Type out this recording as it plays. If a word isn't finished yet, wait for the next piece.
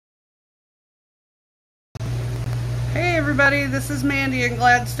everybody, this is Mandy in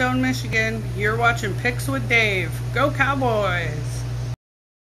Gladstone, Michigan. You're watching Picks with Dave. Go Cowboys!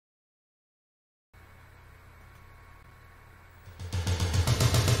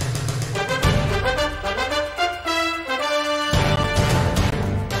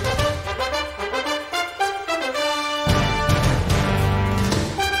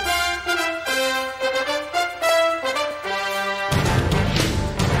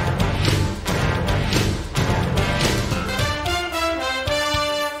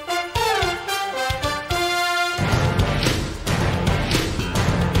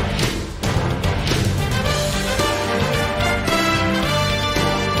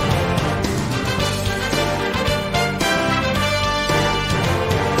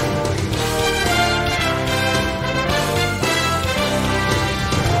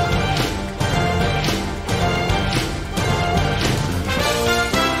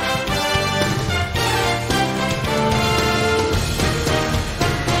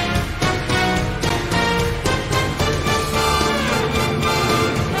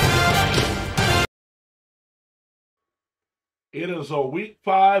 It is a Week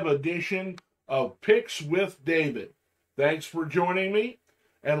 5 edition of Picks with David. Thanks for joining me.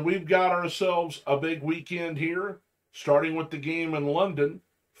 And we've got ourselves a big weekend here, starting with the game in London.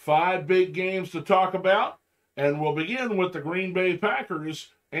 5 big games to talk about. And we'll begin with the Green Bay Packers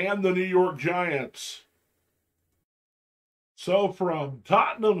and the New York Giants. So from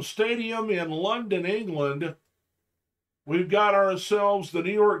Tottenham Stadium in London, England, we've got ourselves the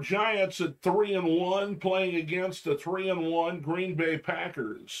New York Giants at 3-1 playing against the 3-1 Green Bay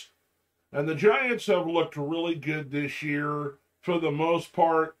Packers. And the Giants have looked really good this year for the most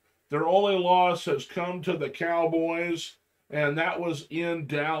part. Their only loss has come to the Cowboys, and that was in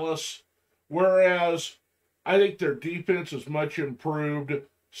Dallas. Whereas I think their defense is much improved.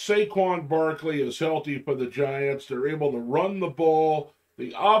 Saquon Barkley is healthy for the Giants. They're able to run the ball.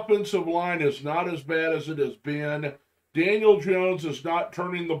 The offensive line is not as bad as it has been. Daniel Jones is not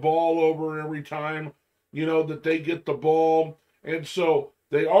turning the ball over every time, that they get the ball. And so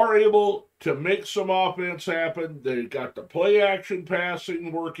they are able to make some offense happen. They got the play action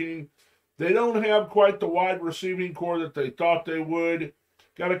passing working. They don't have quite the wide receiving core that they thought they would.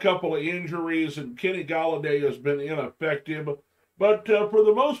 Got a couple of injuries, and Kenny Golladay has been ineffective. But for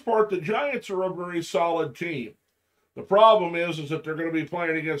the most part, the Giants are a very solid team. The problem is that they're going to be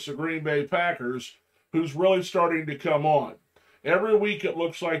playing against the Green Bay Packers, who's really starting to come on. Every week it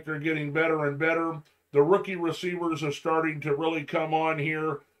looks like they're getting better and better. The rookie receivers are starting to really come on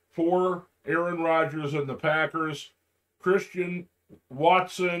here for Aaron Rodgers and the Packers. Christian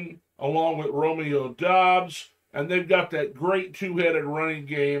Watson along with Romeo Doubs, and they've got that great two-headed running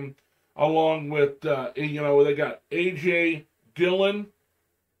game along with, they got A.J. Dillon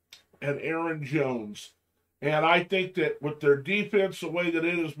and Aaron Jones. And I think that with their defense, the way that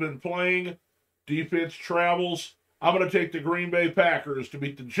it has been playing, defense travels, I'm going to take the Green Bay Packers to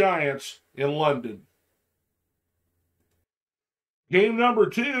beat the Giants in London. Game number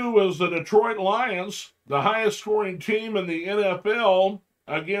 2 is the Detroit Lions, the highest scoring team in the NFL,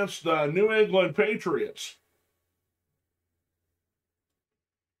 against the New England Patriots.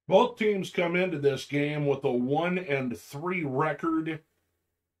 Both teams come into this game with a 1-3 record.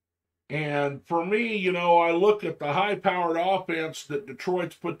 And for me, I look at the high-powered offense that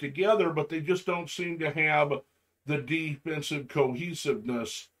Detroit's put together, but they just don't seem to have the defensive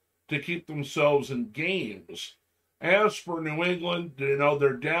cohesiveness to keep themselves in games. As for New England,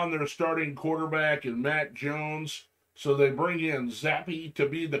 they're down their starting quarterback in Mac Jones, so they bring in Zappe to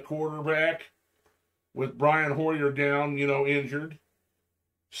be the quarterback with Brian Hoyer down, injured.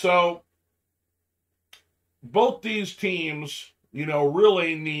 So both these teams,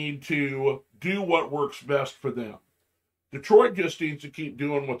 really need to do what works best for them. Detroit just needs to keep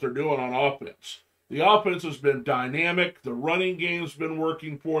doing what they're doing on offense. The offense has been dynamic. The running game's been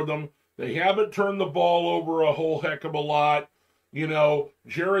working for them. They haven't turned the ball over a whole heck of a lot.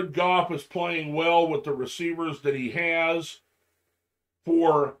 Jared Goff is playing well with the receivers that he has.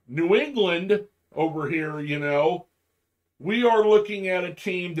 For New England over here, we are looking at a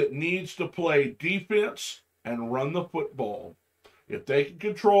team that needs to play defense and run the football. If they can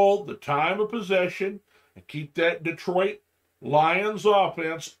control the time of possession and keep that Detroit Lions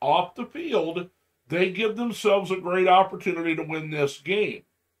offense off the field, they give themselves a great opportunity to win this game.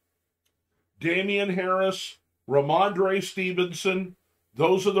 Damian Harris, Ramondre Stevenson,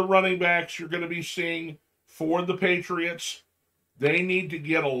 those are the running backs you're going to be seeing for the Patriots. They need to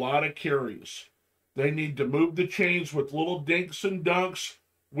get a lot of carries. They need to move the chains with little dinks and dunks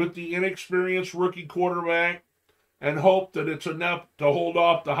with the inexperienced rookie quarterback and hope that it's enough to hold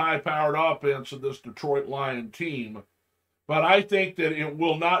off the high-powered offense of this Detroit Lion team. but I think that it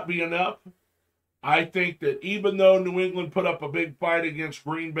will not be enough. I think that even though New England put up a big fight against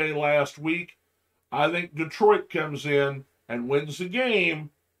Green Bay last week, I think Detroit comes in and wins the game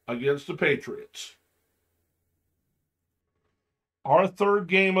against the Patriots. Our third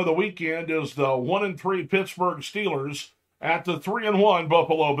game of the weekend is the 1-3 Pittsburgh Steelers at the 3-1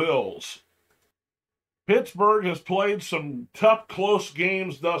 Buffalo Bills. Pittsburgh has played some tough, close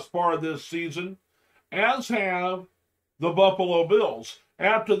games thus far this season, as have the Buffalo Bills.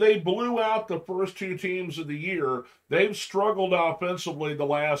 After they blew out the first two teams of the year, they've struggled offensively the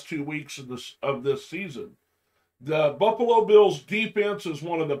last 2 weeks of this season. The Buffalo Bills defense is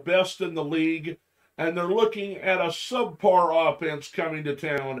one of the best in the league, and they're looking at a subpar offense coming to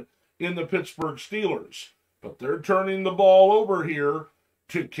town in the Pittsburgh Steelers. But they're turning the ball over here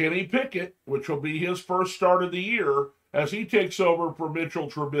to Kenny Pickett, which will be his first start of the year as he takes over for Mitchell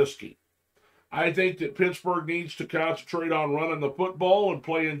Trubisky. I think that Pittsburgh needs to concentrate on running the football and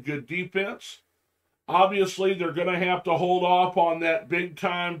playing good defense. Obviously, they're going to have to hold off on that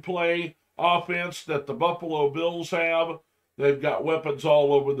big-time play offense that the Buffalo Bills have. They've got weapons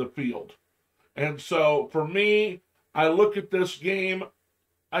all over the field. And so, for me, I look at this game.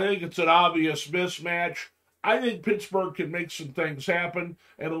 I think it's an obvious mismatch. I think Pittsburgh can make some things happen,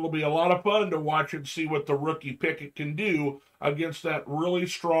 and it'll be a lot of fun to watch and see what the rookie Pickett can do against that really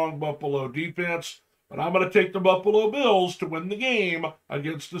strong Buffalo defense. But I'm going to take the Buffalo Bills to win the game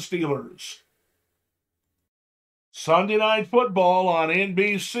against the Steelers. Sunday Night Football on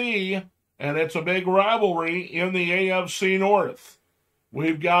NBC, and it's a big rivalry in the AFC North.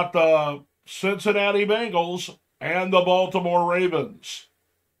 We've got the Cincinnati Bengals and the Baltimore Ravens.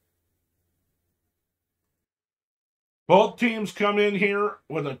 Both teams come in here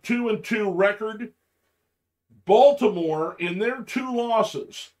with a 2-2 record. Baltimore, in their 2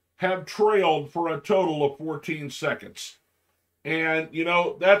 losses, have trailed for a total of 14 seconds. And,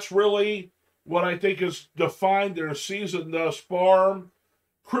 that's really what I think has defined their season thus far.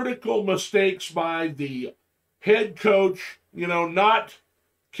 Critical mistakes by the head coach, not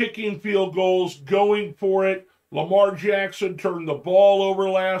kicking field goals, going for it. Lamar Jackson turned the ball over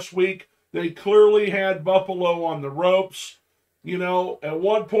last week. They clearly had Buffalo on the ropes. At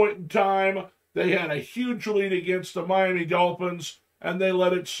one point in time, they had a huge lead against the Miami Dolphins, and they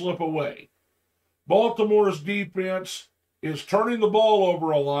let it slip away. Baltimore's defense is turning the ball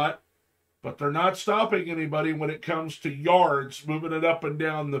over a lot, but they're not stopping anybody when it comes to yards, moving it up and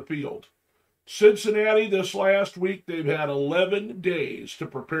down the field. Cincinnati, this last week, they've had 11 days to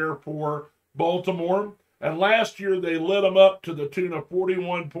prepare for Baltimore, and last year they lit them up to the tune of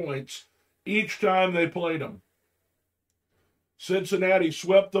 41 points each time they played them. Cincinnati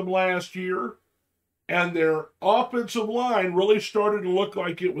swept them last year, and their offensive line really started to look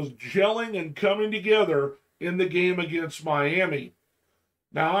like it was gelling and coming together in the game against Miami.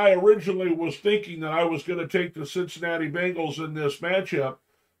 Now, I originally was thinking that I was going to take the Cincinnati Bengals in this matchup,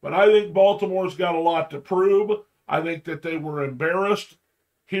 but I think Baltimore's got a lot to prove. I think that they were embarrassed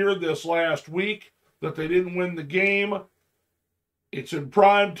here this last week, that they didn't win the game. It's in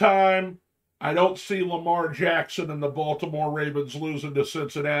prime time. I don't see Lamar Jackson and the Baltimore Ravens losing to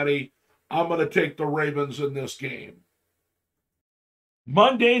Cincinnati. I'm going to take the Ravens in this game.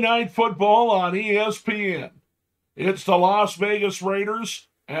 Monday Night Football on ESPN. It's the Las Vegas Raiders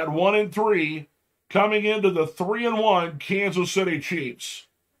at 1-3 coming into the 3-1 Kansas City Chiefs.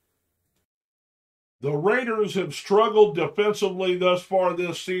 The Raiders have struggled defensively thus far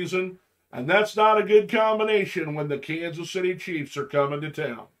this season, and that's not a good combination when the Kansas City Chiefs are coming to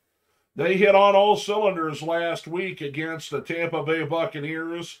town. They hit on all cylinders last week against the Tampa Bay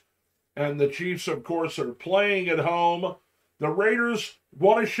Buccaneers, and the Chiefs, of course, are playing at home. The Raiders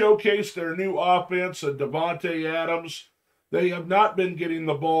want to showcase their new offense and Devontae Adams. They have not been getting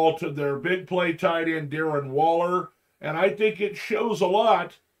the ball to their big play tight end, Darren Waller, and I think it shows a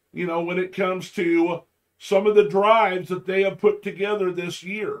lot, when it comes to some of the drives that they have put together this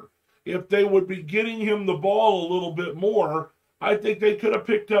year. If they would be getting him the ball a little bit more, I think they could have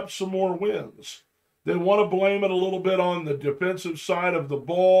picked up some more wins. They want to blame it a little bit on the defensive side of the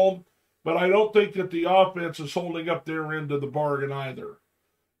ball, but I don't think that the offense is holding up their end of the bargain either.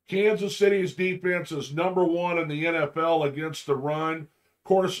 Kansas City's defense is number 1 in the NFL against the run. Of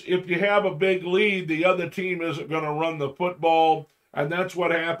course, if you have a big lead, the other team isn't going to run the football, and that's what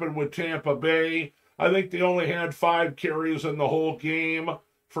happened with Tampa Bay. I think they only had 5 carries in the whole game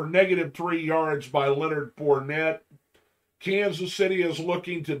for -3 yards by Leonard Fournette. Kansas City is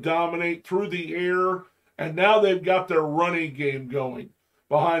looking to dominate through the air, and now they've got their running game going.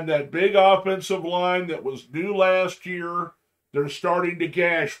 Behind that big offensive line that was new last year, they're starting to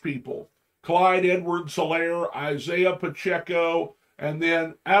gash people. Clyde Edwards-Helaire, Isaiah Pacheco, and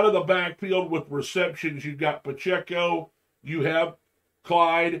then out of the backfield with receptions, you've got Pacheco, you have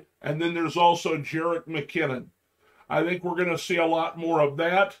Clyde, and then there's also Jerick McKinnon. I think we're going to see a lot more of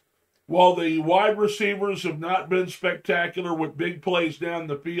that. While the wide receivers have not been spectacular with big plays down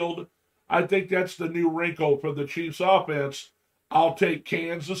the field, I think that's the new wrinkle for the Chiefs offense. I'll take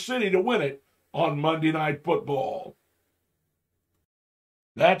Kansas City to win it on Monday Night Football.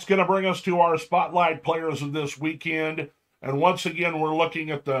 That's going to bring us to our spotlight players of this weekend. And once again, we're looking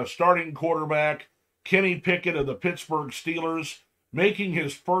at the starting quarterback, Kenny Pickett of the Pittsburgh Steelers, making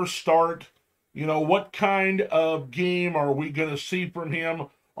his first start. You know, what kind of game are we going to see from him?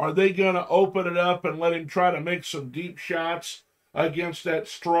 Are they going to open it up and let him try to make some deep shots against that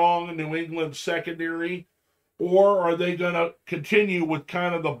strong New England secondary? Or are they going to continue with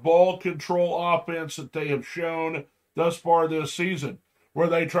kind of the ball control offense that they have shown thus far this season, where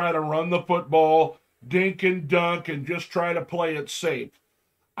they try to run the football, dink and dunk, and just try to play it safe?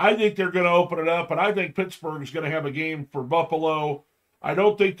 I think they're going to open it up, and I think Pittsburgh is going to have a game for Buffalo. I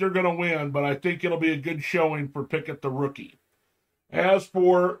don't think they're going to win, but I think it'll be a good showing for Pickett, the rookie. As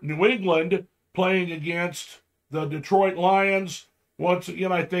for New England playing against the Detroit Lions, once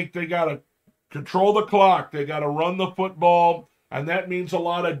again, I think they got to control the clock. They got to run the football, and that means a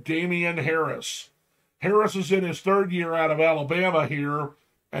lot of Damian Harris. Harris is in his third year out of Alabama here,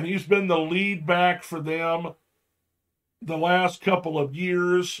 and he's been the lead back for them the last couple of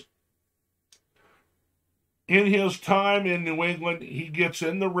years. In his time in New England, he gets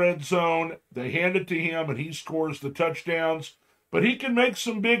in the red zone. They hand it to him, and he scores the touchdowns. But he can make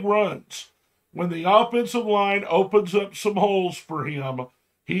some big runs. When the offensive line opens up some holes for him,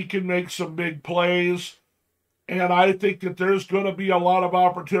 he can make some big plays. And I think that there's going to be a lot of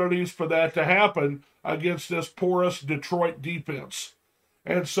opportunities for that to happen against this porous Detroit defense.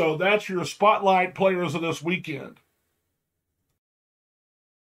 And so that's your spotlight players of this weekend.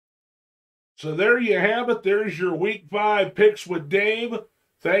 So there you have it. There's your Week 5 Picks with Dave.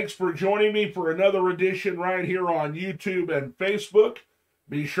 Thanks for joining me for another edition right here on YouTube and Facebook.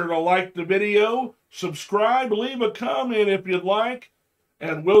 Be sure to like the video, subscribe, leave a comment if you'd like,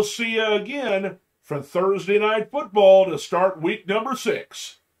 and we'll see you again for Thursday Night Football to start week number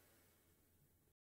 6.